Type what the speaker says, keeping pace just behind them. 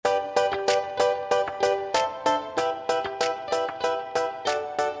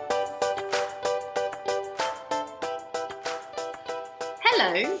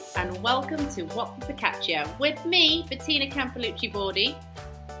Hello and welcome to What the Focaccia with me, Bettina Campolucci-Bordi.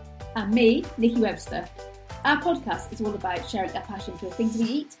 And me, Nikki Webster. Our podcast is all about sharing our passion for the things we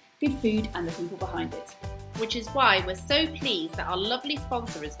eat, good food and the people behind it. Which is why we're so pleased that our lovely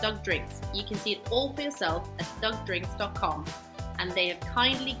sponsor is Doug Drinks. You can see it all for yourself at dougdrinks.com, and they have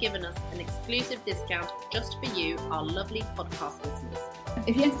kindly given us an exclusive discount just for you, our lovely podcast listeners.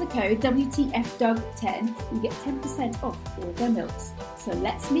 If you enter the code WTFDOUG10, you get 10% off all their milks. So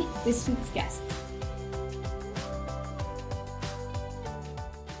let's meet this week's guest.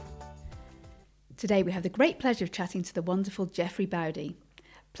 Today we have the great pleasure of chatting to the wonderful Jeffrey Bowdy,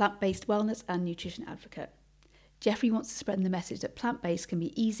 plant-based wellness and nutrition advocate. Jeffrey wants to spread the message that plant-based can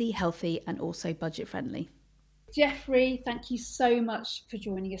be easy, healthy and also budget-friendly. Jeffrey, thank you so much for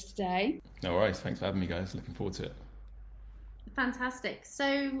joining us today. No worries, thanks for having me guys, looking forward to it. Fantastic.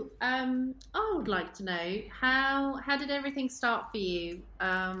 So I would like to know, how did everything start for you?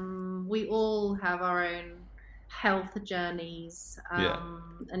 We all have our own health journeys,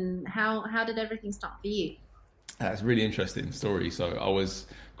 and how did everything start for you? That's a really interesting story. So I was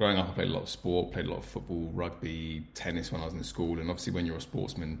growing up, I played a lot of sport, played a lot of football, rugby, tennis when I was in school, and obviously when you're a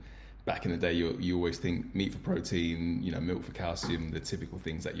sportsman, back in the day, you always think meat for protein, milk for calcium, the typical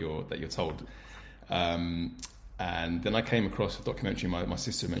things that you're told. And then I came across a documentary, my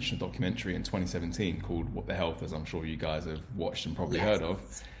sister mentioned a documentary in 2017 called What the Health, as I'm sure you guys have watched and probably heard of.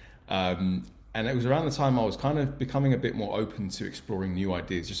 And it was around the time I was kind of becoming a bit more open to exploring new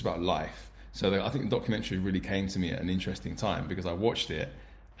ideas just about life. So I think the documentary really came to me at an interesting time because I watched it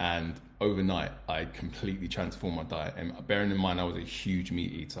and overnight I completely transformed my diet. And bearing in mind I was a huge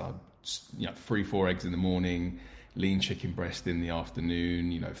meat eater, 3-4 eggs in the morning, lean chicken breast in the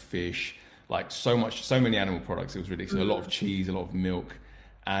afternoon, fish, like so many animal products. It was ridiculous. A lot of cheese, a lot of milk.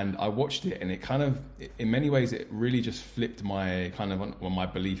 And I watched it and it kind of, in many ways, it really just flipped my my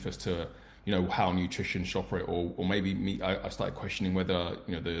belief as to, how nutrition should operate, or maybe me. I started questioning whether,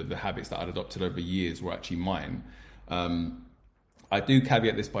 the habits that I'd adopted over years were actually mine. I do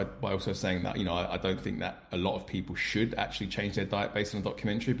caveat this by also saying that, I don't think that a lot of people should actually change their diet based on a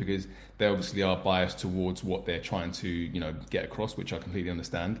documentary because they obviously are biased towards what they're trying to, get across, which I completely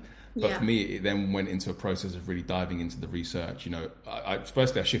understand. But for me, it then went into a process of really diving into the research.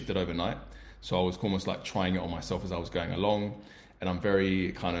 Firstly, I shifted overnight. So I was almost like trying it on myself as I was going along. And I'm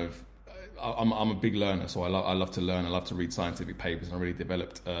very I'm a big learner. So I love to learn. I love to read scientific papers. And I really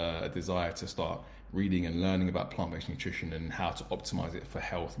developed a desire to start reading and learning about plant-based nutrition and how to optimize it for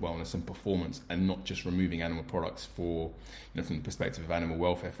health, wellness and performance, and not just removing animal products for, from the perspective of animal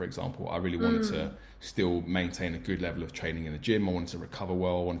welfare, for example. I really wanted to still maintain a good level of training in the gym. I wanted to recover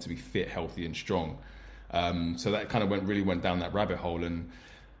well. I wanted to be fit, healthy and strong. So that kind of went down that rabbit hole, and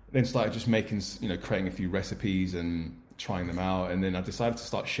then started just creating a few recipes and trying them out. And then I decided to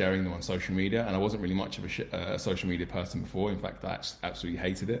start sharing them on social media. And I wasn't really much of a social media person before. In fact, I absolutely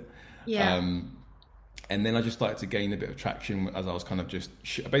hated it. And then I just started to gain a bit of traction as I was kind of just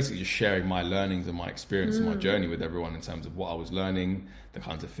basically just sharing my learnings and my experience and my journey with everyone in terms of what I was learning, the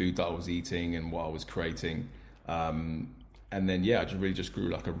kinds of food that I was eating and what I was creating. And then, I just grew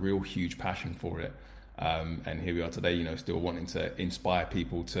like a real huge passion for it. And here we are today, still wanting to inspire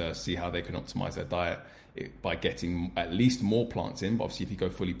people to see how they can optimize their diet by getting at least more plants in. But obviously, if you go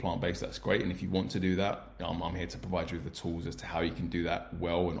fully plant-based, that's great. And if you want to do that, I'm here to provide you with the tools as to how you can do that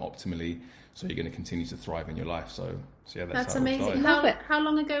well and optimally, so you're going to continue to thrive in your life. So that's amazing. How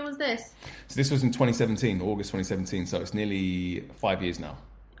long ago was this? So this was in 2017, August 2017. So it's nearly 5 years now.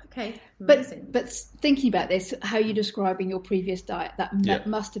 Okay, amazing. But thinking about this, how you're describing your previous diet, that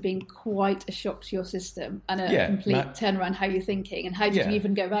must have been quite a shock to your system and a complete turnaround how you're thinking. And how did you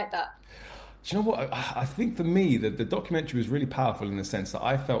even go about that? Do you know what? I think for me, the documentary was really powerful in the sense that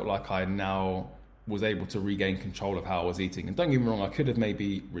I felt like I now was able to regain control of how I was eating. And don't get me wrong, I could have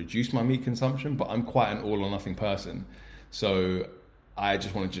maybe reduced my meat consumption, but I'm quite an all or nothing person. So I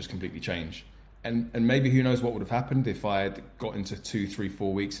just wanted to just completely change. And maybe who knows what would have happened if I had got into 2, 3,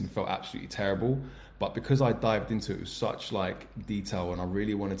 4 weeks and felt absolutely terrible. But because I dived into it with such detail and I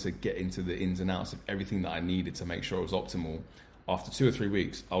really wanted to get into the ins and outs of everything that I needed to make sure it was optimal, after 2 or 3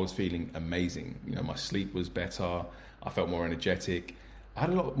 weeks, I was feeling amazing. My sleep was better. I felt more energetic. I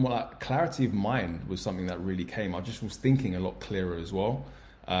had a lot more clarity of mind was something that really came. I just was thinking a lot clearer as well.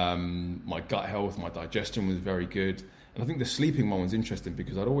 My gut health, my digestion was very good. And I think the sleeping one was interesting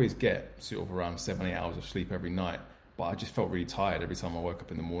because I'd always get sort of around 7-8 hours of sleep every night, but I just felt really tired every time I woke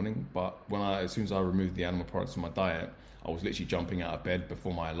up in the morning. But as soon as I removed the animal products from my diet, I was literally jumping out of bed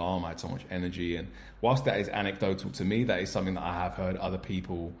before my alarm. I had so much energy. And whilst that is anecdotal to me, that is something that I have heard other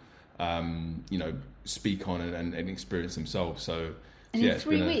people, speak on and experience themselves. So And in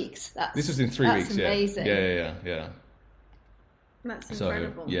 3 weeks, this was in 3 weeks. Amazing. Yeah. That's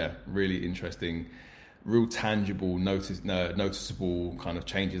incredible. So yeah, really interesting, real tangible, noticeable kind of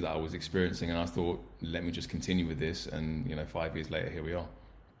changes that I was experiencing, and I thought, let me just continue with this, and 5 years later, here we are.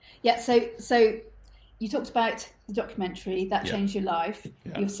 Yeah. So you talked about the documentary that changed your life.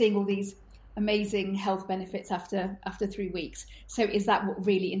 Yeah. You're seeing all these amazing health benefits after 3 weeks. So is that what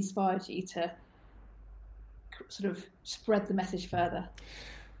really inspired you to sort of spread the message further?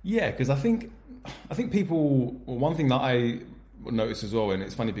 Yeah, because I think people. Well, one thing that I noticed as well, and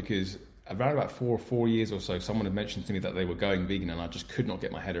it's funny because around about 4 years or so, someone had mentioned to me that they were going vegan, and I just could not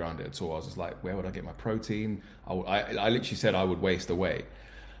get my head around it at all. I was just like, where would I get my protein? I literally said I would waste away.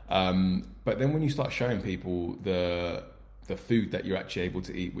 But then when you start showing people the food that you're actually able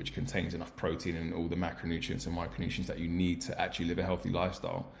to eat, which contains enough protein and all the macronutrients and micronutrients that you need to actually live a healthy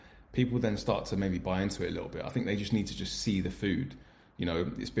lifestyle, people then start to maybe buy into it a little bit. I think they just need to just see the food.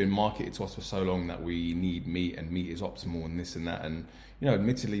 It's been marketed to us for so long that we need meat and meat is optimal and this and that. And,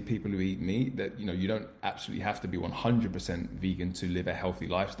 admittedly, people who eat meat, that, you don't absolutely have to be 100% vegan to live a healthy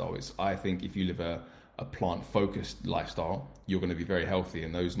lifestyle. I think if you live a plant-focused lifestyle, you're going to be very healthy.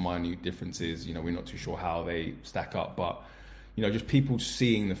 And those minute differences, we're not too sure how they stack up. But, just people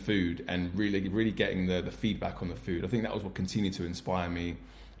seeing the food and really getting the feedback on the food. I think that was what continued to inspire me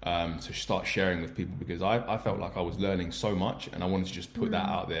to start sharing with people, because I felt like I was learning so much, and I wanted to just put that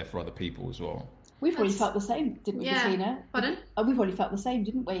out there for other people as well. We've probably felt the same, didn't we, Bettina? Pardon? We've probably felt the same,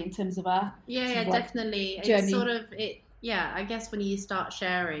 didn't we, in terms of our definitely. journey. It's sort of it. Yeah, I guess when you start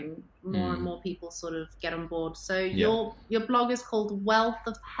sharing, more and more people sort of get on board. So your blog is called Wealth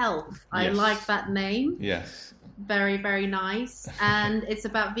of Health. I like that name. Yes. Very, very nice. And it's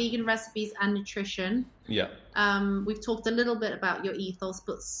about vegan recipes and nutrition. Yeah. We've talked a little bit about your ethos,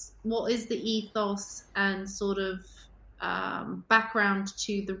 but what is the ethos and sort of background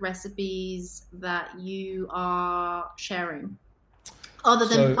to the recipes that you are sharing, other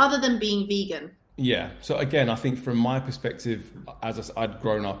than being vegan? Yeah. So again, I think from my perspective, I'd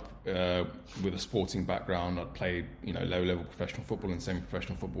grown up with a sporting background. I'd played, low-level professional football and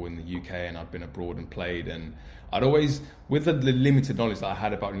semi-professional football in the UK, and I'd been abroad and played. And I'd always, with the limited knowledge that I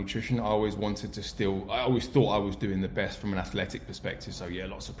had about nutrition, I always thought I was doing the best from an athletic perspective. So yeah,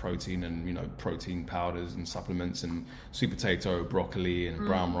 lots of protein and, protein powders and supplements and sweet potato, broccoli and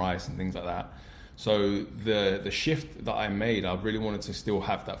brown rice and things like that. So the shift that I made, I really wanted to still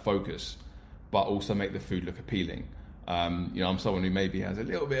have that focus, but also make the food look appealing. I'm someone who maybe has a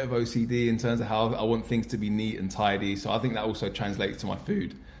little bit of OCD in terms of how I want things to be neat and tidy. So I think that also translates to my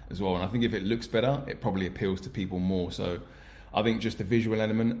food as well. And I think if it looks better, it probably appeals to people more. So I think just the visual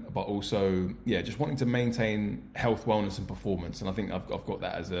element, but also, just wanting to maintain health, wellness and performance. And I think I've got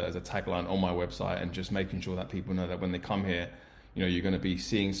that as a tagline on my website, and just making sure that people know that when they come here, you're going to be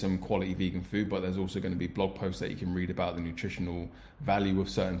seeing some quality vegan food, but there's also going to be blog posts that you can read about the nutritional value of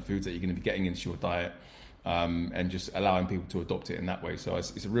certain foods that you're going to be getting into your diet, and just allowing people to adopt it in that way. So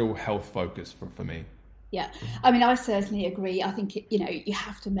it's a real health focus for me. Yeah, I mean, I certainly agree. I think you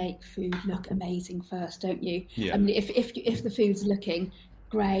have to make food look amazing first, don't you? Yeah. I mean, if the food's looking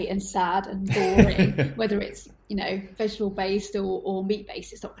grey and sad and boring, whether it's vegetable based or meat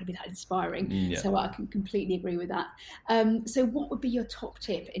based, it's not going to be that inspiring. Yeah. So I can completely agree with that. So what would be your top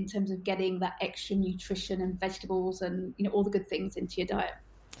tip in terms of getting that extra nutrition and vegetables and all the good things into your diet?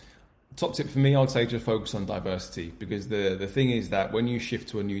 Top tip for me, I would say just focus on diversity, because the thing is that when you shift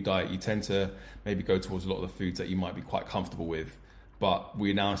to a new diet, you tend to maybe go towards a lot of the foods that you might be quite comfortable with. But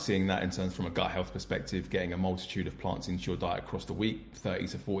we're now seeing that in terms from a gut health perspective, getting a multitude of plants into your diet across the week, 30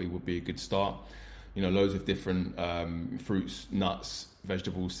 to 40 would be a good start. Loads of different fruits, nuts,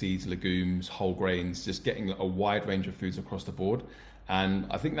 vegetables, seeds, legumes, whole grains, just getting a wide range of foods across the board. And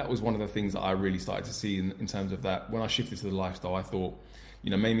I think that was one of the things that I really started to see in terms of that. When I shifted to the lifestyle, I thought,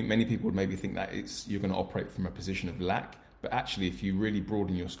 many people would maybe think that you're going to operate from a position of lack. But actually, if you really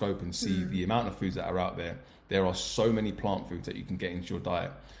broaden your scope and see the amount of foods that are out there, there are so many plant foods that you can get into your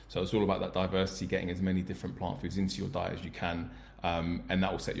diet. So it's all about that diversity, getting as many different plant foods into your diet as you can, and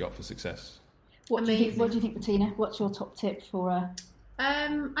that will set you up for success. What do you think, Bettina? What's your top tip for?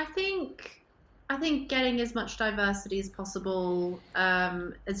 I think getting as much diversity as possible.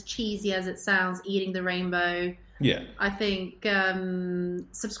 As cheesy as it sounds, eating the rainbow. Yeah. I think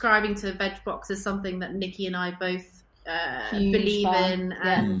subscribing to VegBox is something that Nikki and I both believe in,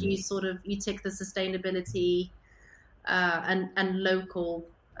 and you tick the sustainability and local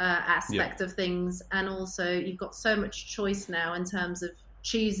aspect of things, and also you've got so much choice now in terms of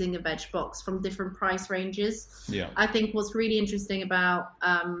choosing a VegBox from different price ranges. Yeah. I think what's really interesting about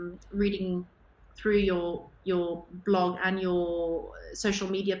reading through your blog and your social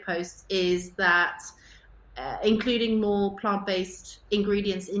media posts is that including more plant-based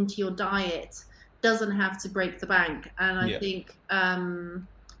ingredients into your diet doesn't have to break the bank. And I think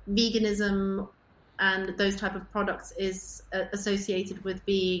veganism and those type of products is associated with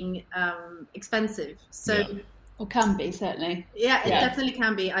being expensive. So, or can be, certainly. Yeah, it definitely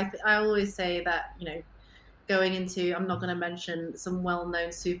can be. I always say that, going into, I'm not going to mention some well-known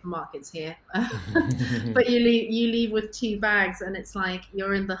supermarkets here, but you leave with 2 bags and it's like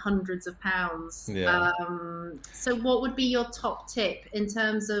you're in the hundreds of pounds. Yeah. So what would be your top tip in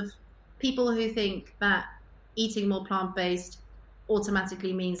terms of people who think that eating more plant-based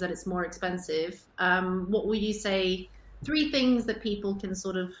automatically means that it's more expensive? What would you say 3 things that people can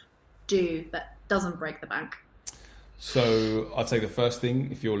sort of do that doesn't break the bank? So I'd say the first thing,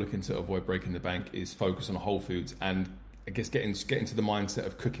 if you're looking to avoid breaking the bank, is focus on whole foods and I guess get into the mindset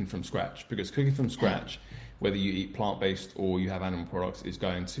of cooking from scratch. Because cooking from scratch, whether you eat plant-based or you have animal products, is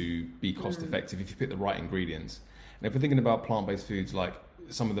going to be cost effective if you pick the right ingredients. And if we're thinking about plant-based foods, like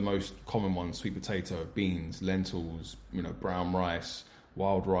some of the most common ones, sweet potato, beans, lentils, brown rice,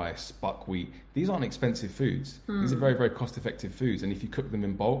 wild rice, buckwheat, these aren't expensive foods. These are very, very cost effective foods. And if you cook them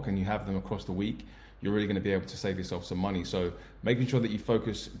in bulk and you have them across the week, you're really going to be able to save yourself some money. So making sure that you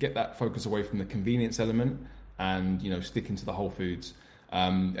get that focus away from the convenience element and, sticking to the whole foods.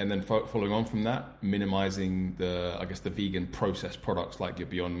 And then following on from that, minimizing the vegan processed products like your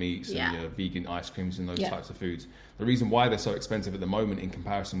Beyond Meats and your vegan ice creams and those types of foods. The reason why they're so expensive at the moment in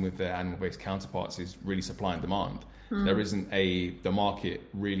comparison with their animal-based counterparts is really supply and demand. There isn't the market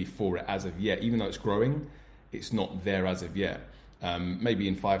really for it as of yet. Even though it's growing, it's not there as of yet. Maybe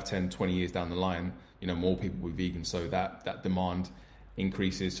in 5, 10, 20 years down the line, more people will be vegan, so that demand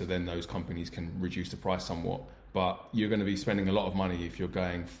increases, so then those companies can reduce the price somewhat. But you're going to be spending a lot of money if you're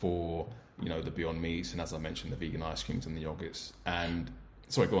going for, the Beyond Meats and, as I mentioned, the vegan ice creams and the yogurts. And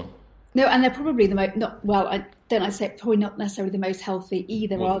sorry, go on. No, and they're probably probably not necessarily the most healthy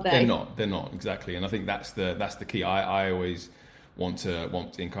either, are they? They're not exactly. And I think that's the key. I always want to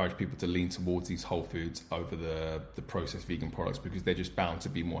encourage people to lean towards these whole foods over the processed vegan products, because they're just bound to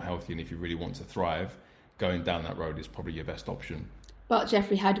be more healthy. And if you really want to thrive, going down that road is probably your best option. But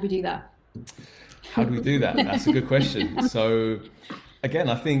Jeffrey, how do we do that? How do we do that? That's a good question. So again,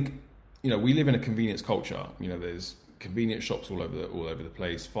 I think, we live in a convenience culture. There's convenience shops all over the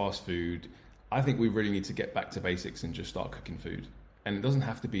place, fast food. I think we really need to get back to basics and just start cooking food. And it doesn't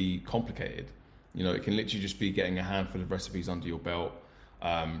have to be complicated. It can literally just be getting a handful of recipes under your belt.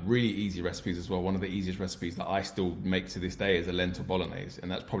 Really easy recipes as well. One of the easiest recipes that I still make to this day is a lentil bolognese.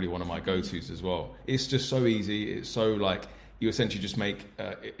 And that's probably one of my go-tos as well. It's just so easy. It's so you essentially just make,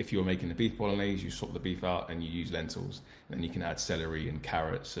 if you're making the beef bolognese, you sort the beef out and you use lentils. And then you can add celery and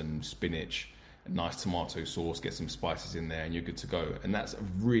carrots and spinach, a nice tomato sauce, get some spices in there and you're good to go. And that's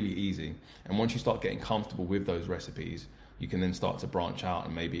really easy. And once you start getting comfortable with those recipes, you can then start to branch out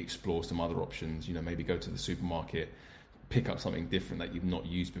and maybe explore some other options. Maybe go to the supermarket, pick up something different that you've not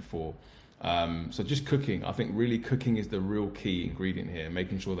used before. So just cooking, I think really cooking is the real key ingredient here.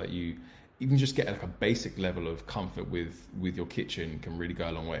 Making sure that you even just get a basic level of comfort with your kitchen can really go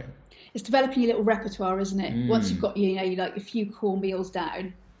a long way. It's developing your little repertoire, isn't it? Once you've got a few core meals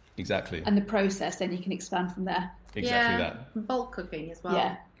down. Exactly. And the process, then you can expand from there. Exactly that. Bulk cooking as well.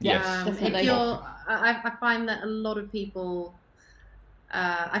 Yeah. Yes. Definitely. I find that a lot of people,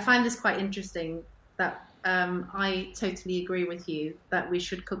 I find this quite interesting that I totally agree with you that we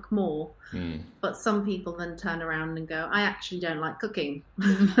should cook more, but some people then turn around and go, I actually don't like cooking.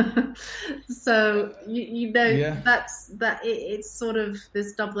 So it's sort of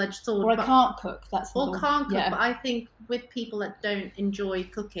this double-edged sword. Or I can't cook. Can't cook. But I think with people that don't enjoy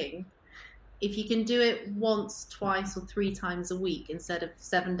cooking, if you can do it once, twice, or 3 times a week instead of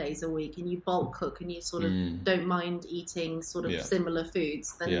 7 days a week, and you bulk cook and you sort of don't mind eating sort of similar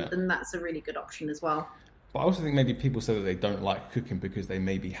foods, then that's a really good option as well. But I also think maybe people say that they don't like cooking because they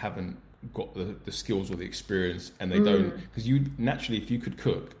maybe haven't got the skills or the experience, and they don't, because you naturally, if you could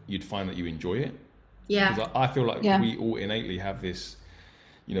cook, you'd find that you enjoy it. Yeah. Because I feel like we all innately have this,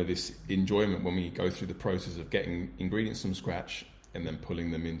 this enjoyment when we go through the process of getting ingredients from scratch and then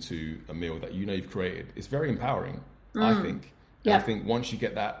pulling them into a meal that you've created. It's very empowering, I think. Yeah. I think once you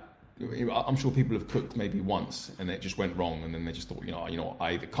get that, I'm sure people have cooked maybe once and it just went wrong, and then they just thought,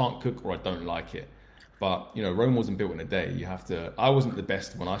 I either can't cook or I don't like it. But, Rome wasn't built in a day. I wasn't the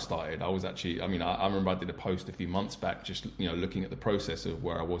best when I started. I was actually, I remember I did a post a few months back, just, looking at the process of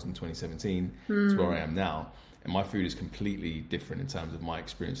where I was in 2017 to where I am now. And my food is completely different in terms of my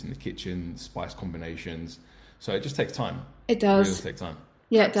experience in the kitchen, spice combinations. So it just takes time. It does. It does take time.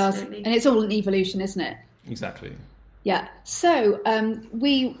 Yeah, it does. Absolutely. And it's all an evolution, isn't it? Exactly. Yeah. So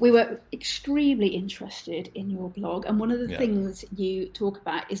we were extremely interested in your blog, and one of the things you talk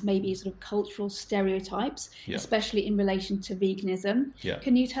about is maybe sort of cultural stereotypes, especially in relation to veganism. Yeah.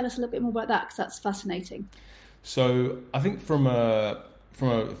 Can you tell us a little bit more about that? Because that's fascinating. So I think from the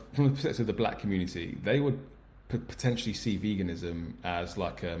perspective of the black community, they would potentially see veganism as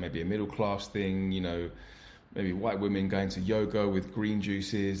like maybe a middle class thing, you know, maybe white women going to yoga with green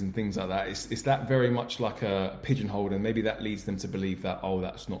juices and things like that. It's that very much like a pigeonhole, and maybe that leads them to believe that, oh,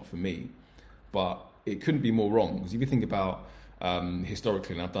 that's not for me. But it couldn't be more wrong, because if you think about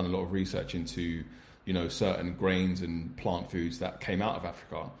historically, and I've done a lot of research into, you know, certain grains and plant foods that came out of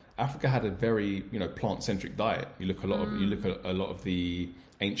Africa. Africa had a very, you know, plant-centric diet. You look at a lot of the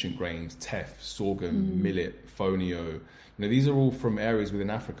ancient grains, teff, sorghum, millet, fonio. You know, these are all from areas within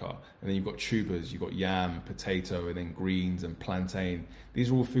Africa. And then you've got tubers, you've got yam, potato, and then greens and plantain.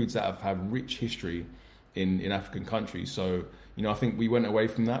 These are all foods that have had rich history in African countries. So, you know, I think we went away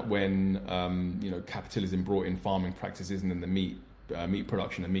from that when, you know, capitalism brought in farming practices, and then the meat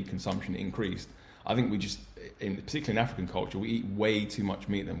production and meat consumption increased. I think we just, particularly in African culture, we eat way too much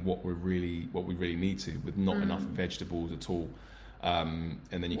meat than what we really need to, with not enough vegetables at all. And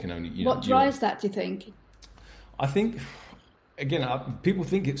then you can only, you know, what drives that, do you think? I think, again, people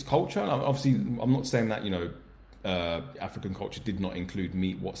think it's culture. And obviously, I'm not saying that, you know, African culture did not include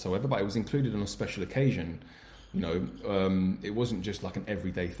meat whatsoever, but it was included on a special occasion. You know, it wasn't just like an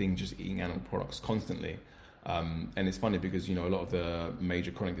everyday thing, just eating animal products constantly. And it's funny because, you know, a lot of the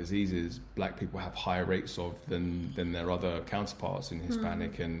major chronic diseases black people have higher rates of than their other counterparts in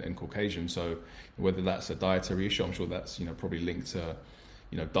Hispanic and Caucasian. So whether that's a dietary issue, I'm sure that's, you know, probably linked to,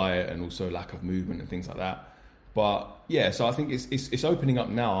 you know, diet and also lack of movement and things like that. But yeah, so I think it's opening up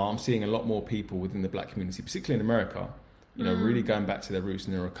now. I'm seeing a lot more people within the black community, particularly in America, you know, really going back to their roots.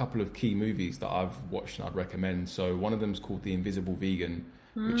 And there are a couple of key movies that I've watched and I'd recommend. So one of them is called The Invisible Vegan,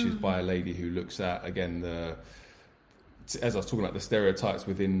 which is by a lady who looks at, again, as I was talking about, the stereotypes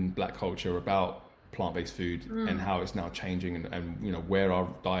within black culture about plant-based food and how it's now changing, and you know, where our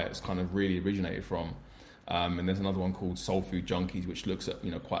diets kind of really originated from. And there's another one called Soul Food Junkies, which looks at,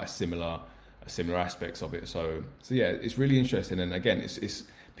 you know, quite a similar aspects of it. So yeah, it's really interesting. And again, it's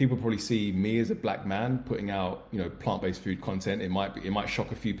people probably see me as a black man putting out, you know, plant-based food content. It might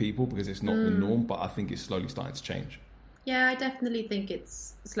shock a few people because it's not the norm, but I think it's slowly starting to change. Yeah, I definitely think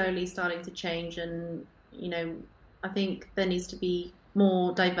it's slowly starting to change, and, you know, I think there needs to be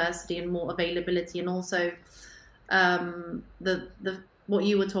more diversity and more availability, and also the what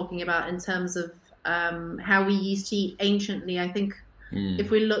you were talking about in terms of how we used to eat anciently. I think if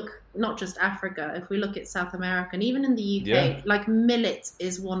we look not just Africa, if we look at South America and even in the UK, like millet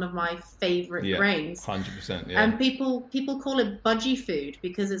is one of my favorite grains. 100%. Yeah. And people call it budgie food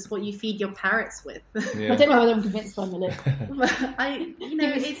because it's what you feed your parrots with. I don't know whether I'm convinced by millet.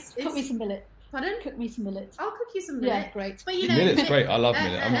 It's cook me some millet. Pardon? Cook me some millet. I'll cook you some millet. Yeah, great. But you know, millet's great. I love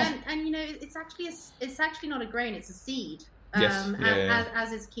millet. And you know, it's actually not a grain; it's a seed. Yes.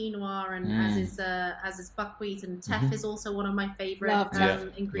 As is quinoa and as is buckwheat, and teff is also one of my favorite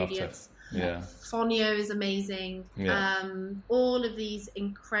ingredients. Yeah. Fonio is amazing. Yeah. All of these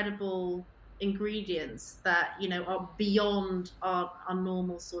incredible ingredients that, you know, are beyond our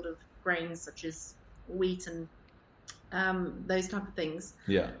normal sort of grains, such as wheat and those type of things.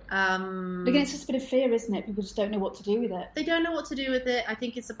 Yeah. Again, it's just a bit of fear, isn't it? People just don't know what to do with it. They don't know what to do with it. I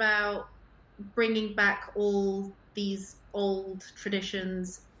think it's about bringing back all these old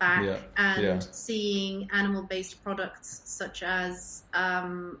traditions back and seeing animal-based products such as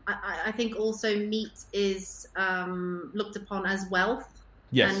I think also meat is looked upon as wealth.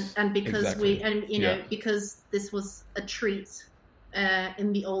 Yes. And because because this was a treat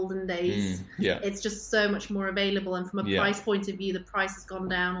in the olden days, it's just so much more available, and from a price point of view, the price has gone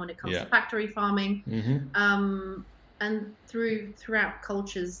down when it comes to factory farming. And throughout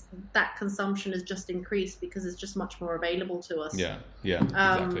cultures, that consumption has just increased because it's just much more available to us.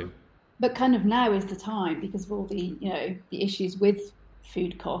 Exactly. But kind of now is the time, because of all the, you know, the issues with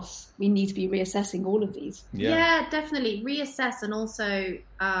food costs. We need to be reassessing all of these. Yeah, definitely reassess, and also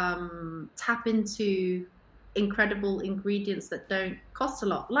tap into incredible ingredients that don't cost a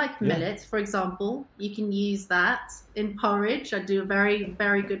lot, like millet, for example. You can use that in porridge. I do a very,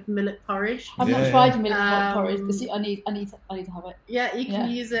 very good millet porridge. I've not tried millet porridge, but I need to have it. Yeah, you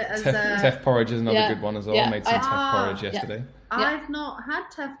can use it as teff porridge is another good one as well. I made some teff porridge yesterday. I've not had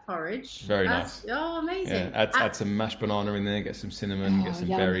teff porridge. Very nice. Oh, amazing. Add some mashed banana in there, get some cinnamon, get some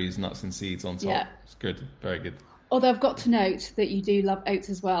berries, nuts and seeds on top. It's good. Very good. Although I've got to note that you do love oats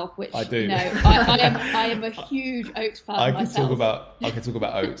as well, which I do. You know, I am a huge oats fan I myself. I could talk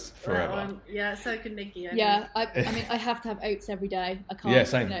about oats forever. Yeah, so can Nikki. Yeah, I mean, I have to have oats every day. I can't. Yeah,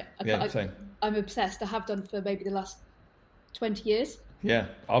 same. Same. I'm obsessed. I have done for maybe the last 20 years. Yeah,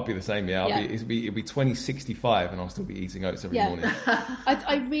 I'll be the same. Yeah, it'll be 2065, and I'll still be eating oats every morning.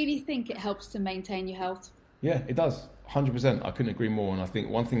 I really think it helps to maintain your health. Yeah, it does. 100%. I couldn't agree more. And I think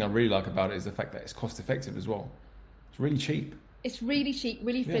one thing I really like about it is the fact that it's cost effective as well. It's really cheap. It's really cheap,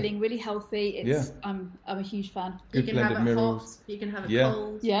 really filling, really healthy. I'm a huge fan. Good you can blend have of it minerals. hot, you can have it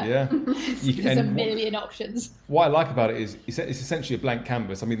cold. Yeah. There's a million options. What I like about it is it's essentially a blank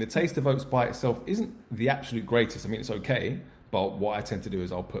canvas. I mean, the taste of oats by itself isn't the absolute greatest. I mean, it's okay. But what I tend to do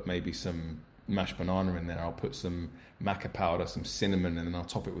is I'll put maybe some mashed banana in there. I'll put some maca powder, some cinnamon, and then I'll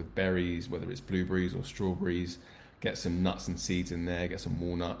top it with berries, whether it's blueberries or strawberries. Get some nuts and seeds in there, get some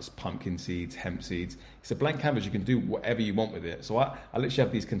walnuts, pumpkin seeds, hemp seeds. It's a blank canvas. You can do whatever you want with it. So I literally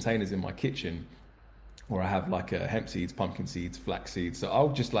have these containers in my kitchen where I have like hemp seeds, pumpkin seeds, flax seeds. So I'll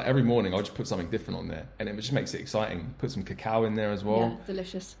just every morning, I'll just put something different on there. And it just makes it exciting. Put some cacao in there as well. Yeah,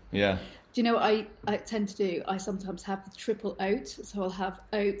 delicious. Yeah. Do you know what I tend to do? I sometimes have the triple oat. So I'll have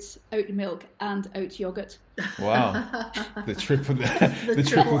oats, oat milk, and oat yogurt. Wow. The triple threat. The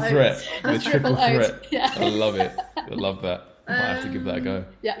triple threat. Yeah. I love it. I love that. I might have to give that a go.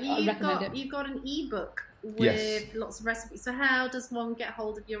 Yeah, I recommend it. You've got an ebook with lots of recipes. So how does one get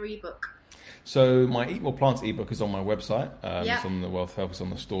hold of your ebook? So my Eat More Plants ebook is on my website. It's on the Wealth Health, it's on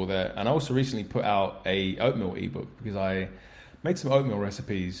the store there. And I also recently put out a oatmeal ebook because I made some oatmeal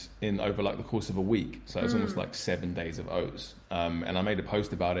recipes over the course of a week. So it's almost like 7 days of oats. And I made a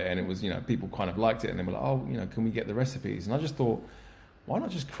post about it, and it was, people kind of liked it, and they were like, oh, can we get the recipes? And I just thought, why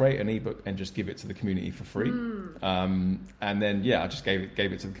not just create an ebook and just give it to the community for free? And then, I just gave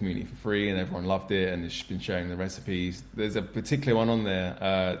it to the community for free, and everyone loved it, and it's been sharing the recipes. There's a particular one on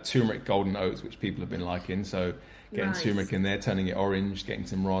there, turmeric golden oats, which people have been liking. So getting turmeric in there, turning it orange, getting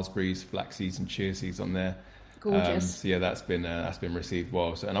some raspberries, flax seeds, and chia seeds on there. Gorgeous. So that's been received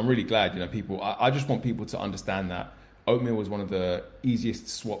well. So, and I'm really glad, people. I just want people to understand that oatmeal is one of the easiest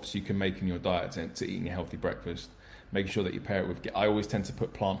swaps you can make in your diet to eating a healthy breakfast. Making sure that you pair it with. I always tend to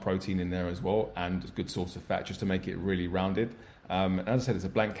put plant protein in there as well, and a good source of fat, just to make it really rounded. And as I said, it's a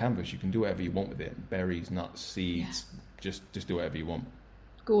blank canvas. You can do whatever you want with it: berries, nuts, seeds. Yeah. Just do whatever you want.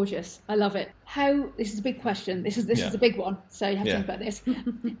 Gorgeous. I love it. This is a big question. This is a big one. So you have to think about this.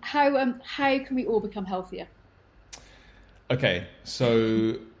 How can we all become healthier? Okay,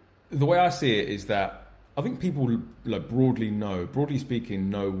 so the way I see it is that I think people broadly speaking,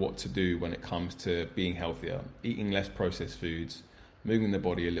 know what to do when it comes to being healthier, eating less processed foods, moving their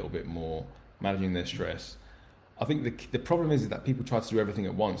body a little bit more, managing their stress. I think the problem is that people try to do everything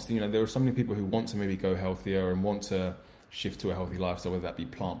at once. There are so many people who want to maybe go healthier and want to shift to a healthy lifestyle, whether that be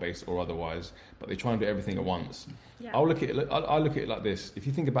plant-based or otherwise, but they try and do everything at once. Yeah. I look at it like this. If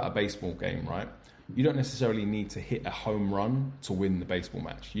you think about a baseball game, right? You don't necessarily need to hit a home run to win the baseball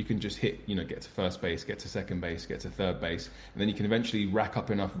match. You can just hit, get to first base, get to second base, get to third base, and then you can eventually rack up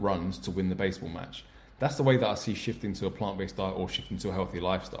enough runs to win the baseball match. That's the way that I see shifting to a plant-based diet or shifting to a healthy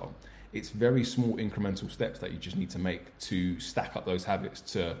lifestyle. It's very small incremental steps that you just need to make to stack up those habits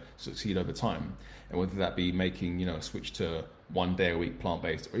to succeed over time. And whether that be making, a switch to 1 day a week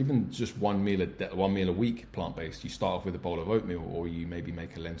plant-based, or even just one meal a week plant-based. You start off with a bowl of oatmeal, or you maybe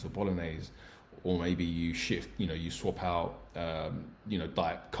make a lentil bolognese. Or maybe you shift, you swap out,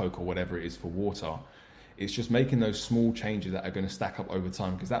 Diet Coke or whatever it is for water. It's just making those small changes that are going to stack up over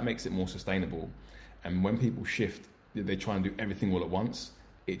time, because that makes it more sustainable. And when people shift, they try and do everything all at once.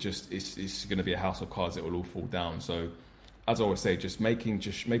 It's going to be a house of cards. It will all fall down. So, as I always say, just making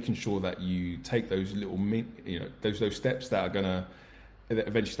sure that you take those little, those steps that are going to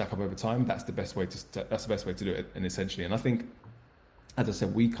eventually stack up over time. That's the best way to do it. And essentially, and I think, as I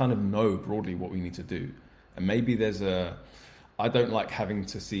said, we kind of know broadly what we need to do. And maybe I don't like having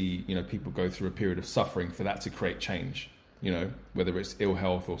to see, people go through a period of suffering for that to create change, whether it's ill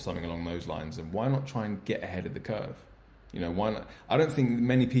health or something along those lines. And why not try and get ahead of the curve? Why not? I don't think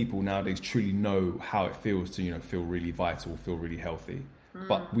many people nowadays truly know how it feels to, feel really vital, feel really healthy.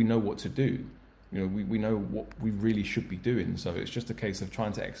 But we know what to do. We know what we really should be doing. So it's just a case of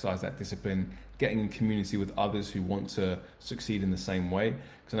trying to exercise that discipline, getting in community with others who want to succeed in the same way.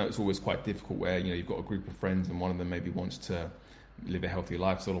 Because I know it's always quite difficult where, you've got a group of friends and one of them maybe wants to live a healthy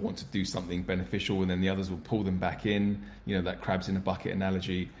lifestyle or want to do something beneficial, and then the others will pull them back in, that crabs in a bucket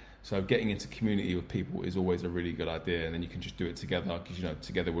analogy. So getting into community with people is always a really good idea, and then you can just do it together, because,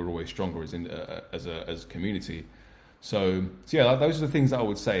 together we're always stronger as a community. So yeah, like, those are the things that I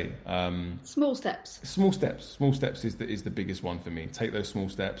would say. Small steps. Small steps is the biggest one for me. Take those small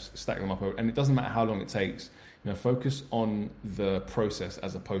steps, stack them up, and it doesn't matter how long it takes. Focus on the process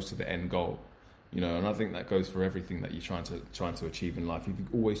as opposed to the end goal. And I think that goes for everything that you're trying to achieve in life. If you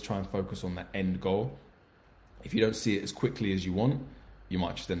always try and focus on that end goal, if you don't see it as quickly as you want, you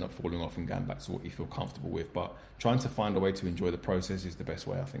might just end up falling off and going back to what you feel comfortable with. But trying to find a way to enjoy the process is the best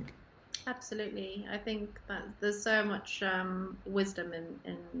way, I think. Absolutely. I think that there's so much wisdom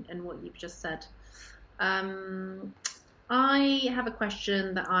in what you've just said. I have a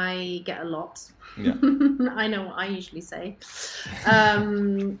question that I get a lot. Yeah. I know what I usually say.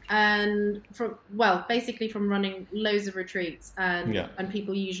 And basically from running loads of retreats and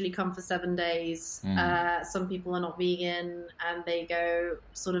people usually come for 7 days. Some people are not vegan and they go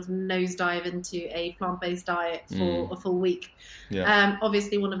sort of nosedive into a plant-based diet for a full week. Yeah.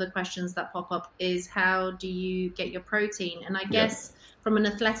 Obviously one of the questions that pop up is how do you get your protein? And I guess from an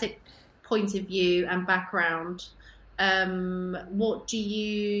athletic point of view and background, what do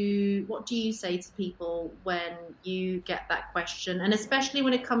you say to people when you get that question, and especially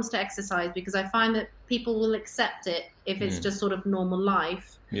when it comes to exercise, because I find that people will accept it if it's just sort of normal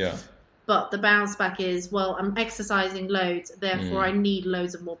life, but the bounce back is, well, I'm exercising loads, therefore I need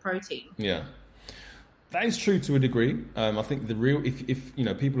loads of more protein. That is true to a degree. I think if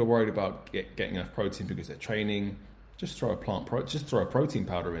people are worried about getting enough protein because they're training, just throw a protein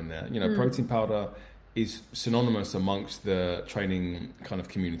powder in there. Protein powder is synonymous amongst the training kind of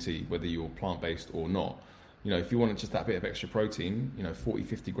community, whether you're plant-based or not. If you want just that bit of extra protein,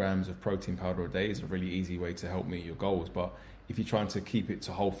 40-50 grams of protein powder a day is a really easy way to help meet your goals. But if you're trying to keep it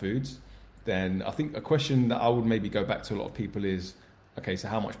to whole foods, then I think a question that I would maybe go back to a lot of people is, okay, so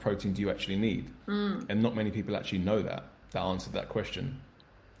how much protein do you actually need? And not many people actually know that answer to that question.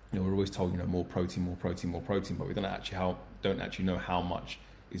 We're always told, more protein, but we don't actually know how much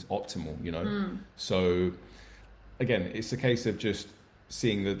is optimal, So again, it's a case of just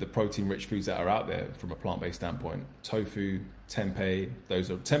seeing the protein rich foods that are out there from a plant-based standpoint. Tofu, tempeh,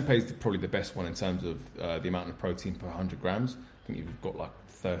 tempeh is probably the best one in terms of the amount of protein per 100 grams. I think you've got like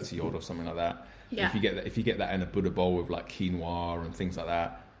 30 odd or something like that. If you get that in a Buddha bowl with like quinoa and things like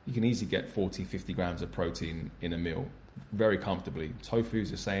that, you can easily get 40-50 grams of protein in a meal very comfortably. Tofu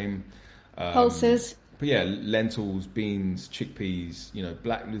is the same. Pulses. But yeah, lentils, beans, chickpeas,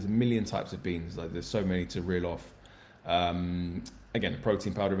 there's a million types of beans. Like, there's so many to reel off. Again,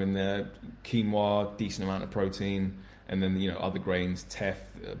 protein powder in there, quinoa, decent amount of protein. And then, other grains, teff,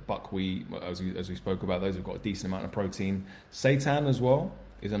 buckwheat, as we spoke about, those have got a decent amount of protein. Seitan as well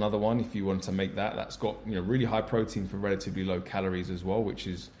is another one. If you want to make that's got, really high protein for relatively low calories as well, which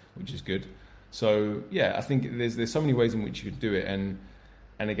is good. So yeah, I think there's so many ways in which you could do it. And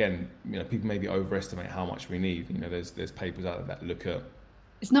again, people maybe overestimate how much we need. There's papers out there that look at.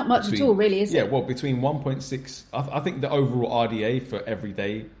 It's not much at all, really, is it? Yeah, well, between 1.6. I think the overall RDA for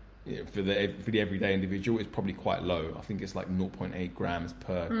everyday, for the everyday individual is probably quite low. I think it's like 0.8 grams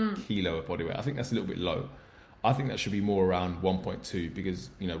per kilo of body weight. I think that's a little bit low. I think that should be more around 1.2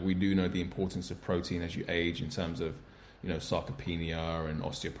 because we do know the importance of protein as you age in terms of sarcopenia and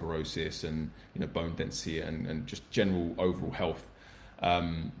osteoporosis and bone density and just general overall health.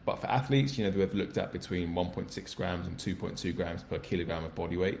 But for athletes, they've looked at between 1.6 grams and 2.2 grams per kilogram of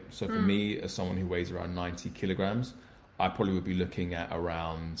body weight. So for me, as someone who weighs around 90 kilograms, I probably would be looking at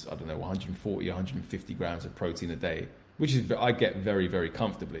around, 140, 150 grams of protein a day, which is I get very, very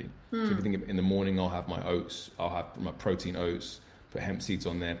comfortably. So if you think in the morning, I'll have my oats, I'll have my protein oats, put hemp seeds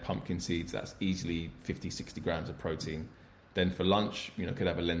on there, pumpkin seeds, that's easily 50, 60 grams of protein. Then for lunch, could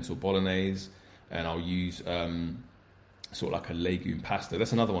have a lentil bolognese, and I'll use sort of like a legume pasta.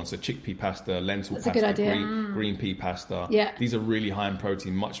 That's another one. So chickpea pasta, lentil That's pasta, a good idea. Green pea pasta. Yeah. These are really high in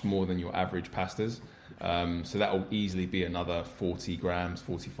protein, much more than your average pastas. So that will easily be another 40 grams,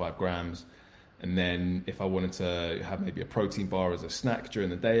 45 grams. And then if I wanted to have maybe a protein bar as a snack during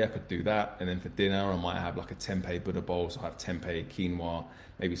the day, I could do that. And then for dinner, I might have like a tempeh Buddha bowl. So I have tempeh, quinoa,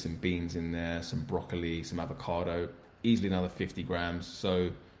 maybe some beans in there, some broccoli, some avocado, easily another 50 grams.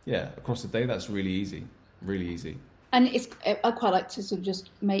 So yeah, across the day, that's really easy, really easy. And I quite like to sort of just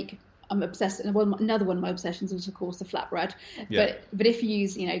make. I'm obsessed. And another one of my obsessions is, of course, the flatbread. Yeah. But if you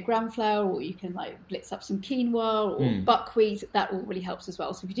use, gram flour, or you can like blitz up some quinoa or buckwheat, that all really helps as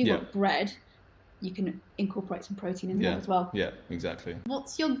well. So if you do want bread, you can incorporate some protein in there as well. Yeah, exactly.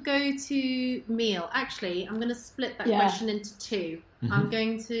 What's your go-to meal? Actually, I'm going to split that question into two. Mm-hmm. I'm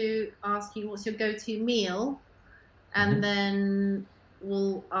going to ask you what's your go-to meal, and then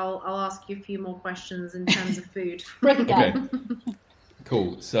I'll ask you a few more questions in terms of food. Break it down. Okay.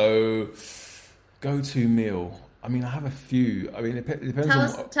 Cool. So, go-to meal. I mean, I have a few. I mean, it depends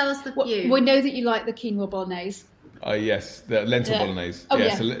Tell us the few. We know that you like the quinoa bolognese. Yes, the lentil bolognese. Oh,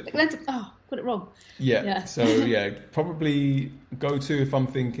 yeah. So Lentil, got it wrong. Yeah. So probably go to if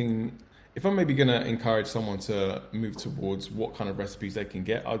I'm maybe going to encourage someone to move towards what kind of recipes they can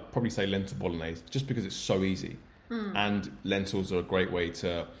get, I'd probably say lentil bolognese, just because it's so easy. And lentils are a great way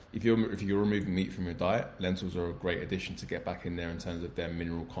to, if you're removing meat from your diet, lentils are a great addition to get back in there in terms of their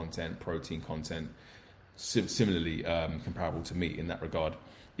mineral content, protein content. Similarly, comparable to meat in that regard,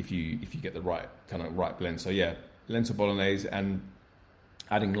 if you get the right blend. So yeah, lentil bolognese, and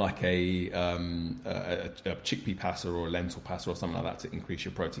adding like a chickpea pasta or a lentil pasta or something like that to increase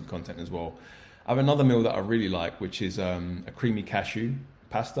your protein content as well. I have another meal that I really like, which is a creamy cashew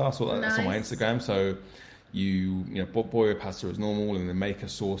pasta. I saw that's on my Instagram. So you boil your pasta as normal, and then make a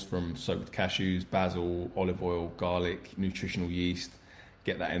sauce from soaked cashews, basil, olive oil, garlic, nutritional yeast.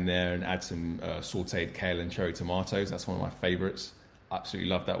 Get that in there and add some sauteed kale and cherry tomatoes. That's one of my favorites.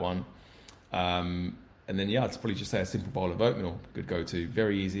 Absolutely love that one. And then I'd probably just say a simple bowl of oatmeal. Good go-to.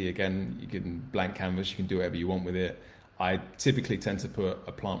 Very easy. Again, you can blank canvas. You can do whatever you want with it. I typically tend to put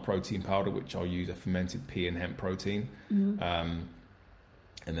a plant protein powder, which I'll use a fermented pea and hemp protein. And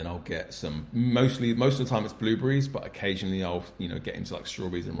then I'll get some, most of the time it's blueberries, but occasionally I'll get into like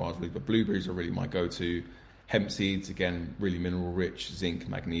strawberries and raspberries. But blueberries are really my go-to. Hemp seeds, again, really mineral rich, zinc,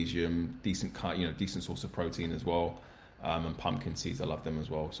 magnesium, decent source of protein as well. And pumpkin seeds, I love them as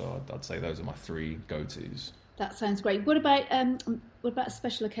well. So I'd say those are my 3 go-tos. That sounds great. What about a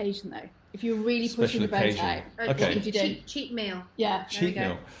special occasion though? If you're really pushing the boat out, what would you do? Cheat meal. Yeah. Cheat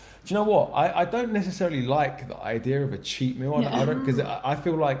meal. Do you know what? I don't necessarily like the idea of a cheat meal. I don't, because I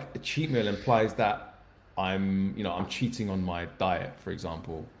feel like a cheat meal implies that I'm cheating on my diet, for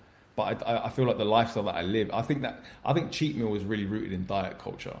example. But I feel like the lifestyle that I live, I think cheat meal is really rooted in diet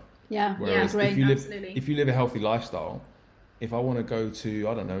culture. Yeah. Whereas I agree. if you live a healthy lifestyle, if I want to go to,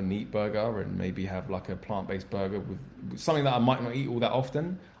 I don't know, Neat Burger and maybe have like a plant-based burger with something that I might not eat all that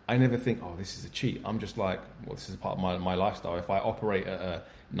often, I never think, oh, this is a cheat. I'm just like, well, this is part of my lifestyle. If I operate at a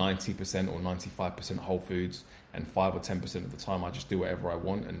 90% or 95% whole foods, and 5 or 10% of the time I just do whatever I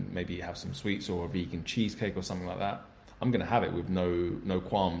want and maybe have some sweets or a vegan cheesecake or something like that, I'm going to have it with no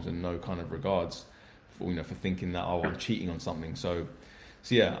qualms and no kind of regards for thinking that, oh, I'm cheating on something. So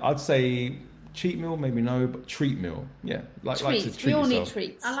yeah, I'd say cheat meal, maybe no, but treat meal. Yeah, like to treat we all yourself. need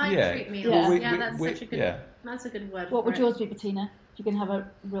treats. I like treat meals. That's a good word. What would yours be, Bettina? If you can have a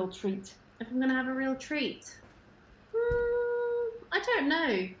real treat. If I'm going to have a real treat, I don't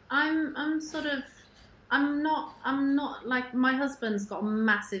know. I'm not like, my husband's got a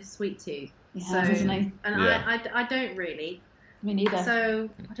massive sweet tooth. Doesn't he? And I don't really. Me neither. So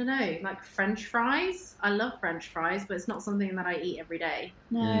I don't know, like French fries. I love French fries, but it's not something that I eat every day.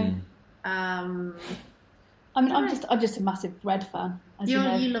 No. I'm just a massive bread fan. You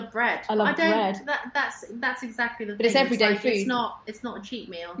love bread. I love bread. That's exactly the thing. But it's everyday food. It's not a cheat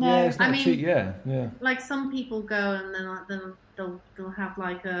meal. No. Yeah, it's not a cheat. Yeah. Like some people go and then they'll have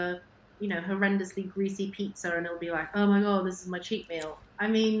like a horrendously greasy pizza, and it'll be like, oh my god, this is my cheat meal. I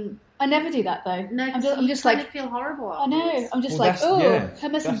mean, I never do that though. No, I'm just like, like, feel horrible. I know. I'm just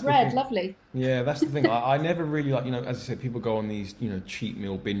hummus and bread, lovely. Yeah, that's the thing. I never really like, as I said, people go on these, cheat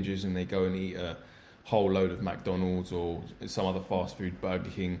meal binges and they go and eat a whole load of McDonald's or some other fast food,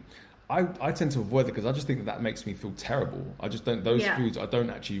 Burger King. I tend to avoid it because I just think that makes me feel terrible. I just don't. Foods, I don't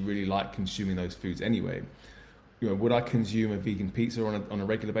actually really like consuming those foods anyway. Would I consume a vegan pizza on a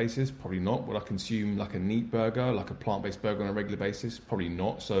regular basis? Probably not. Would I consume like a Neat Burger, like a plant-based burger on a regular basis? Probably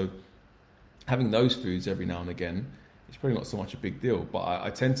not. So having those foods every now and again is probably not so much a big deal. But I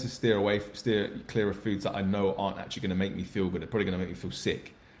tend to steer clear of foods that I know aren't actually going to make me feel good. They're probably going to make me feel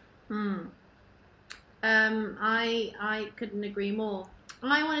sick. I couldn't agree more.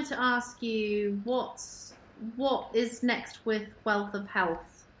 I wanted to ask you what is next with Wealth of Health?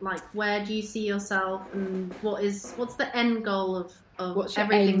 Like, where do you see yourself, and what's the end goal of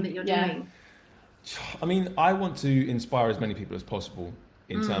everything that you're doing? I mean, I want to inspire as many people as possible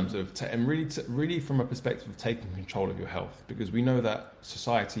in terms of, really from a perspective of taking control of your health, because we know that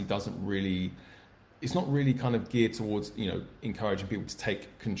society it's not really kind of geared towards, encouraging people to take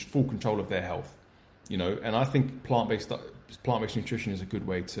full control of their health, and I think plant-based nutrition is a good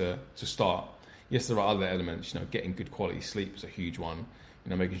way to start. Yes, there are other elements, getting good quality sleep is a huge one.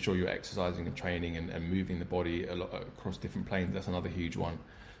 Making sure you're exercising and training and moving the body a lot across different planes, that's another huge one.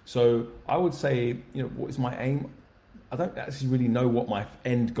 So I would say, what is my aim? I don't actually really know what my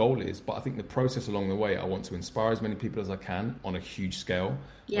end goal is, but I think the process along the way, I want to inspire as many people as I can on a huge scale.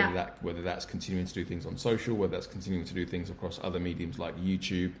 Yeah. Whether that's continuing to do things on social, whether that's continuing to do things across other mediums like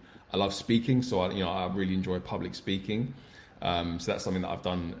YouTube, I love speaking, so I really enjoy public speaking. So that's something that I've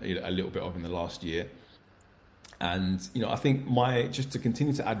done a little bit of in the last year. And I think just to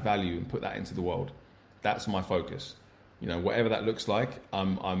continue to add value and put that into the world, that's my focus. Whatever that looks like,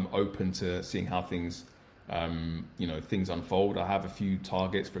 I'm open to seeing how things things unfold. I have a few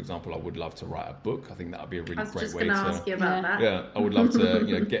targets. For example, I would love to write a book. I think that would be a really great way to. I was just going to ask you about that. Yeah, I would love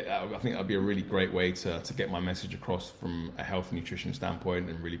to get. I think that would be a really great way to get my message across from a health and nutrition standpoint,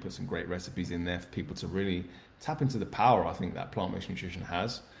 and really put some great recipes in there for people to really tap into the power I think that plant-based nutrition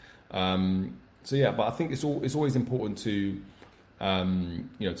has. But I think it's always important to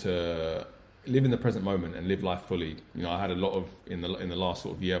to live in the present moment and live life fully. I had a lot of in the last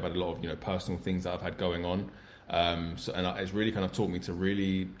sort of year. I've had a lot of personal things that I've had going on. It's really kind of taught me to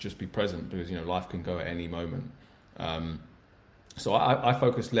really just be present, because life can go at any moment. So I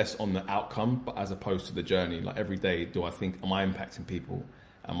focus less on the outcome, but as opposed to the journey. Like every day, am I impacting people?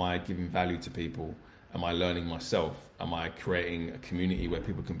 Am I giving value to people? Am I learning myself? Am I creating a community where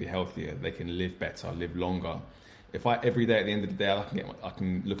people can be healthier? They can live better, live longer. If every day at the end of the day I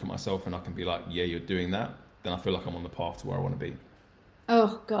can look at myself and I can be like, yeah, you're doing that, then I feel like I'm on the path to where I want to be.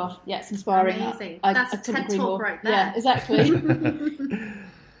 Oh God, yeah, it's inspiring. Amazing. That's a TED Talk right there. Yeah, exactly.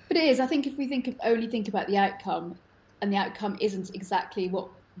 But it is. I think if we only think about the outcome, and the outcome isn't exactly what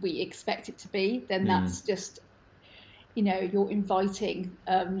we expect it to be, then that's just you're inviting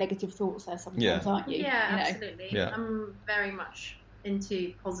negative thoughts there sometimes, aren't you? Yeah, absolutely. Yeah. I'm very much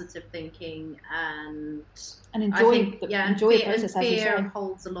into positive thinking and enjoy the process. And fear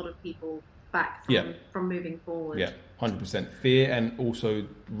holds a lot of people back from moving forward. Yeah, 100%. Fear, and also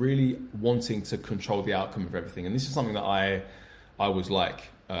really wanting to control the outcome of everything. And this is something that I was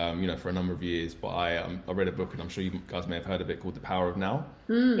like, for a number of years. But I read a book, and I'm sure you guys may have heard of it, called The Power of Now.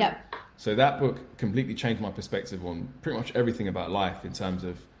 Yeah. So that book completely changed my perspective on pretty much everything about life, in terms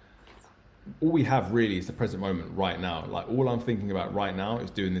of all we have really is the present moment right now. Like all I'm thinking about right now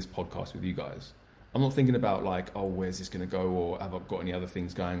is doing this podcast with you guys. I'm not thinking about like, oh, where's this going to go, or have I got any other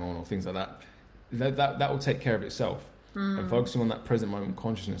things going on, or things like that. That will take care of itself. And focusing on that present moment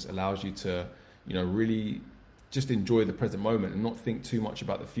consciousness allows you to, really just enjoy the present moment and not think too much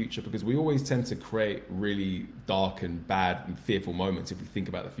about the future, because we always tend to create really dark and bad and fearful moments if we think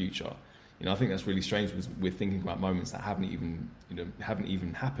about the future. I think that's really strange, because we're thinking about moments that haven't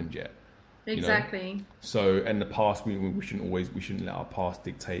even happened yet. Exactly. So in the past, we shouldn't let our past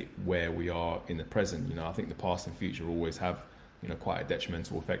dictate where we are in the present. I think the past and future always have quite a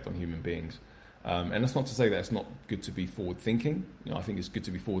detrimental effect on human beings. And that's not to say that it's not good to be forward thinking. I think it's good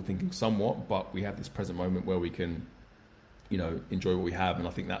to be forward thinking somewhat, but we have this present moment where we can enjoy what we have. And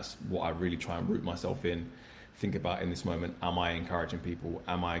I think that's what I really try and root myself in. Think about in this moment: am I encouraging people?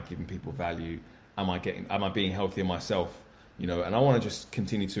 Am I giving people value? Am I being healthier myself? And I want to just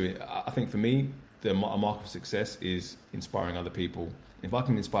continue to. I think for me, a mark of success is inspiring other people. If I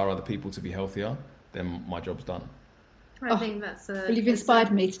can inspire other people to be healthier, then my job's done. I think that's well, you've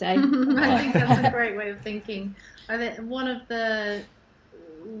inspired me today. I think that's a great way of thinking. I think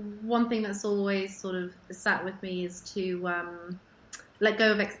one thing that's always sort of sat with me is to let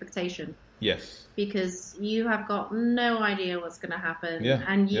go of expectation. Yes. Because you have got no idea what's going to happen,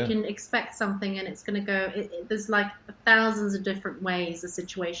 and you can expect something, and it's going to go. There's like thousands of different ways a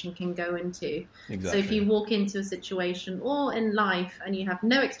situation can go into. Exactly. So if you walk into a situation or in life and you have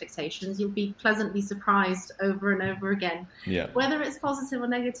no expectations, you'll be pleasantly surprised over and over again. Yeah. Whether it's positive or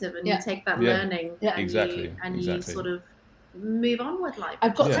negative, and you take that learning and you sort of move on with life.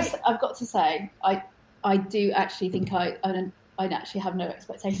 I've got to say, I do actually think I actually have no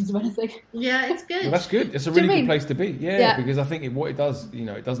expectations of anything. Yeah, it's good. Well, that's good. It's a really good place to be. Yeah, because I think what it does,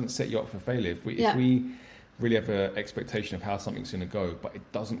 it doesn't set you up for failure. If we really have an expectation of how something's going to go, but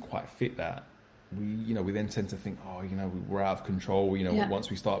it doesn't quite fit that, we then tend to think, we're out of control.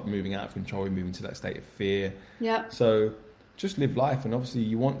 Once we start moving out of control, we move into that state of fear. Yeah. So just live life, and obviously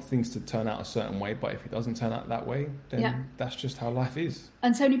you want things to turn out a certain way, but if it doesn't turn out that way, then that's just how life is.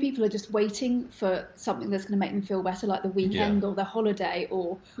 And so many people are just waiting for something that's going to make them feel better, like the weekend or the holiday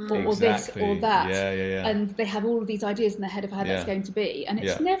or this or that. Yeah. And they have all of these ideas in their head of how that's going to be, and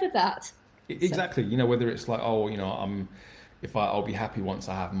it's never that. Exactly. Whether it's like, I'll be happy once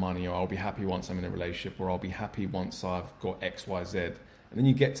I have money, or I'll be happy once I'm in a relationship, or I'll be happy once I've got X, Y, Z. And then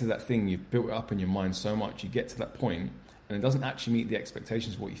you get to that thing, you've built it up in your mind so much, you get to that point, and it doesn't actually meet the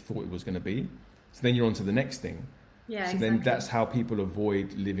expectations of what you thought it was going to be. So then you're on to the next thing. Yeah, so then that's how people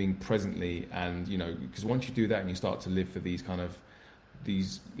avoid living presently. And, because once you do that and you start to live for these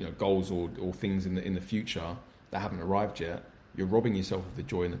goals or things in the future that haven't arrived yet, you're robbing yourself of the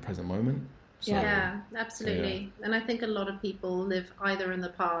joy in the present moment. So, Yeah, absolutely. And I think a lot of people live either in the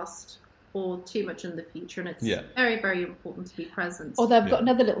past or too much in the future, and it's very, very important to be present. Although I've got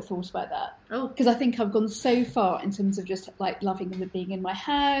another little thought about that. Oh, because I think I've gone so far in terms of just like loving being in my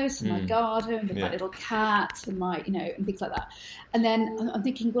house, and my garden, with my little cat, and my and things like that. And then I'm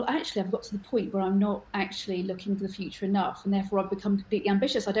thinking, well, actually, I've got to the point where I'm not actually looking to the future enough, and therefore I've become completely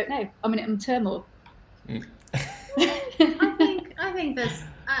ambitious. I don't know. I'm in turmoil. I think there's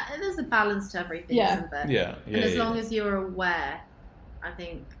a balance to everything, isn't there? Yeah. And as long as you're aware, I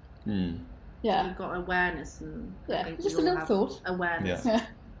think. Yeah, you've got awareness, and I think just a little thought. Awareness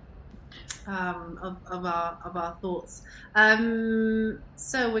of our thoughts.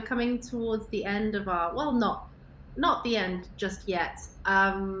 So we're coming towards the end of our not the end just yet.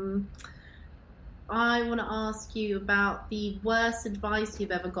 I want to ask you about the worst advice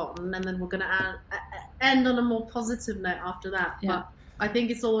you've ever gotten, and then we're going to end on a more positive note after that. Yeah. But I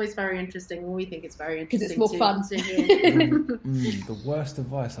think it's always very interesting, and we think it's very interesting because it's more fun to hear. The worst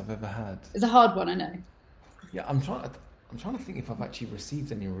advice I've ever had. It's a hard one, I know. Yeah, I'm trying to think if I've actually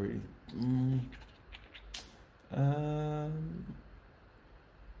received any really. Well,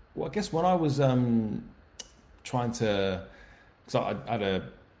 I guess when I was trying to, because I had a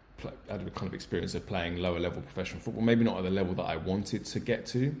kind of experience of playing lower level professional football, maybe not at the level that I wanted to get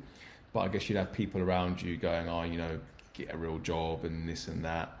to, but I guess you'd have people around you going, get a real job and this and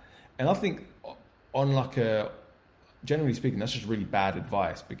that. And I think generally speaking, that's just really bad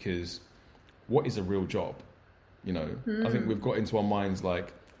advice, because what is a real job? I think we've got into our minds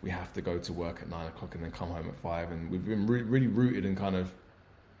like we have to go to work at 9 o'clock and then come home at 5, and we've been really rooted and kind of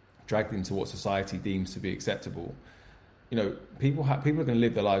dragged into what society deems to be acceptable. People are going to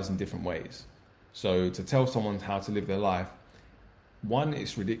live their lives in different ways. So to tell someone how to live their life, one,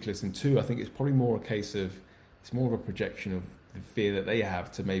 it's ridiculous, and two, I think it's probably more a case of it's more of a projection of the fear that they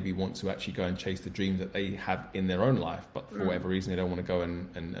have to maybe want to actually go and chase the dreams that they have in their own life, but for whatever reason they don't want to go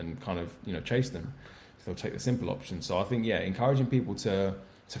and kind of chase them. So they'll take the simple option. So I think encouraging people to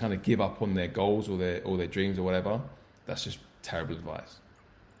kind of give up on their goals or their dreams or whatever, that's just terrible advice.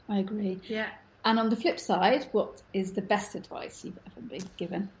 I agree. Yeah. And on the flip side, what is the best advice you've ever been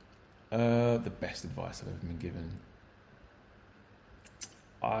given? The best advice I've ever been given,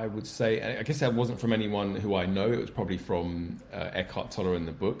 I would say, I guess that wasn't from anyone who I know. It was probably from Eckhart Tolle in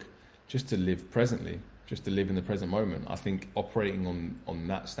the book, just to live presently, just to live in the present moment. I think operating on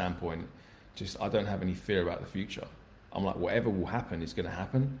that standpoint, I don't have any fear about the future. I'm like, whatever will happen is going to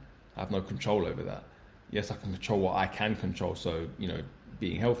happen. I have no control over that. Yes, I can control what I can control. So,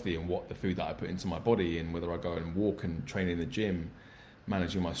 being healthy and what the food that I put into my body, and whether I go and walk and train in the gym,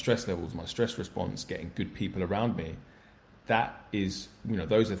 managing my stress levels, my stress response, getting good people around me. That is,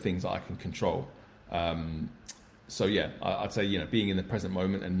 those are things that I can control. So yeah, I'd say, being in the present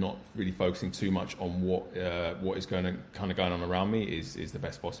moment and not really focusing too much on what is going on around me is the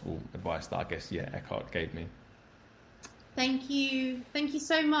best possible advice that I guess, Eckhart gave me. Thank you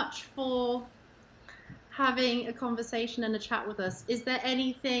so much for having a conversation and a chat with us. Is there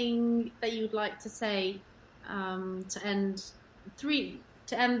anything that you'd like to say to end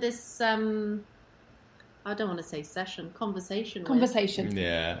this? I don't want to say conversation.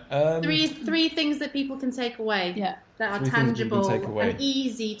 Yeah. Three things that people can take away. Yeah. That are tangible and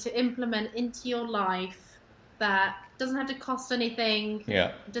easy to implement into your life. That doesn't have to cost anything.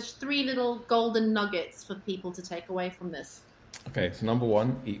 Yeah. Just 3 little golden nuggets for people to take away from this. Okay, so number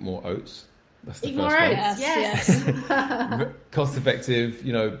 1, eat more oats. That's the eat first more one. oats. Yes. Cost effective,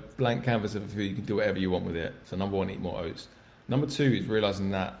 blank canvas of food. You can do whatever you want with it. So number 1, eat more oats. Number 2 is realizing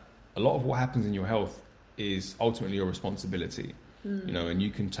that a lot of what happens in your health is ultimately your responsibility. And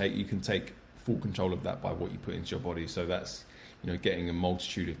you can take full control of that by what you put into your body. So that's, getting a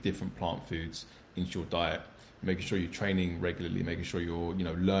multitude of different plant foods into your diet, making sure you're training regularly, making sure you're,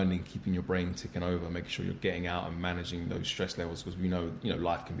 learning, keeping your brain ticking over, making sure you're getting out and managing those stress levels, because we know,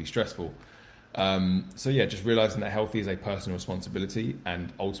 life can be stressful. Just realizing that health is a personal responsibility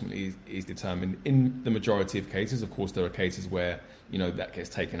and ultimately is determined in the majority of cases. Of course, there are cases where, that gets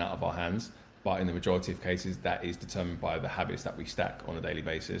taken out of our hands, but in the majority of cases, that is determined by the habits that we stack on a daily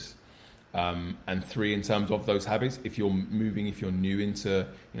basis. And 3, in terms of those habits, if you're new into,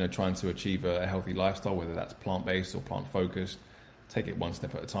 trying to achieve a healthy lifestyle, whether that's plant-based or plant-focused, take it one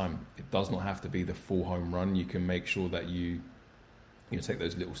step at a time. It does not have to be the full home run. You can make sure that you take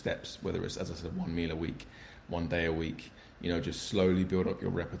those little steps, whether it's, as I said, 1 meal a week, 1 day a week, just slowly build up your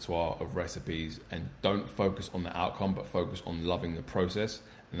repertoire of recipes, and don't focus on the outcome, but focus on loving the process,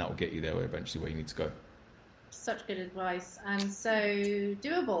 and that will get you there eventually where you need to go. Such good advice, and so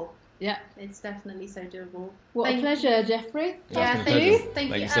doable. Yeah. It's definitely so doable. What a pleasure, Jeffrey. Yeah, thank you.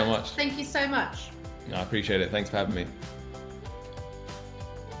 Thank you so much. Thank you so much. I appreciate it. Thanks for having me.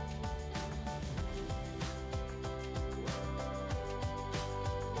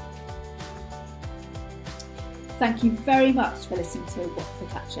 Thank you very much for listening to What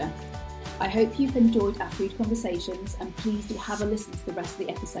Focaccia. I hope you've enjoyed our food conversations, and please do have a listen to the rest of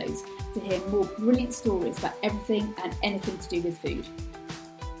the episodes to hear more brilliant stories about everything and anything to do with food.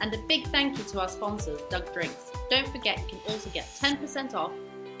 And a big thank you to our sponsors, Doug Drinks. Don't forget you can also get 10% off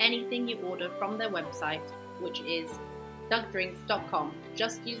anything you order from their website, which is dougdrinks.com.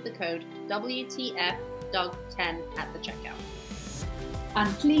 Just use the code WTFDOUG10 at the checkout.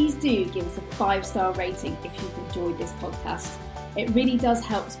 And please do give us a 5-star rating if you've enjoyed this podcast. It really does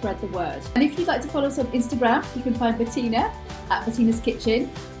help spread the word. And if you'd like to follow us on Instagram, you can find Bettina at Bettina's Kitchen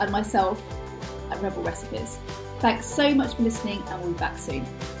and myself at Rebel Recipes. Thanks so much for listening, and we'll be back soon.